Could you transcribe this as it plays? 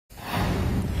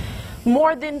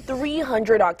More than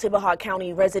 300 Oktibbeha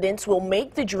County residents will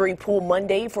make the jury pool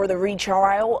Monday for the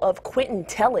retrial of Quentin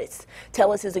Tellis.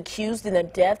 Tellis is accused in the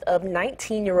death of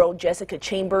 19-year-old Jessica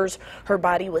Chambers. Her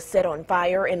body was set on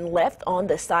fire and left on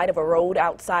the side of a road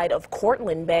outside of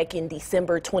Cortland back in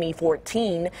December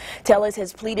 2014. Tellis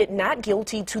has pleaded not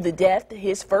guilty to the death.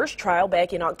 His first trial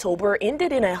back in October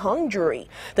ended in a hung jury.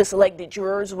 The selected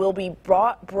jurors will be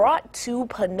brought to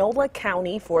Panola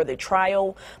County for the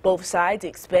trial. Both sides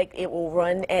expect it will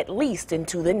run at least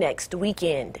into the next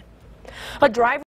weekend. A driver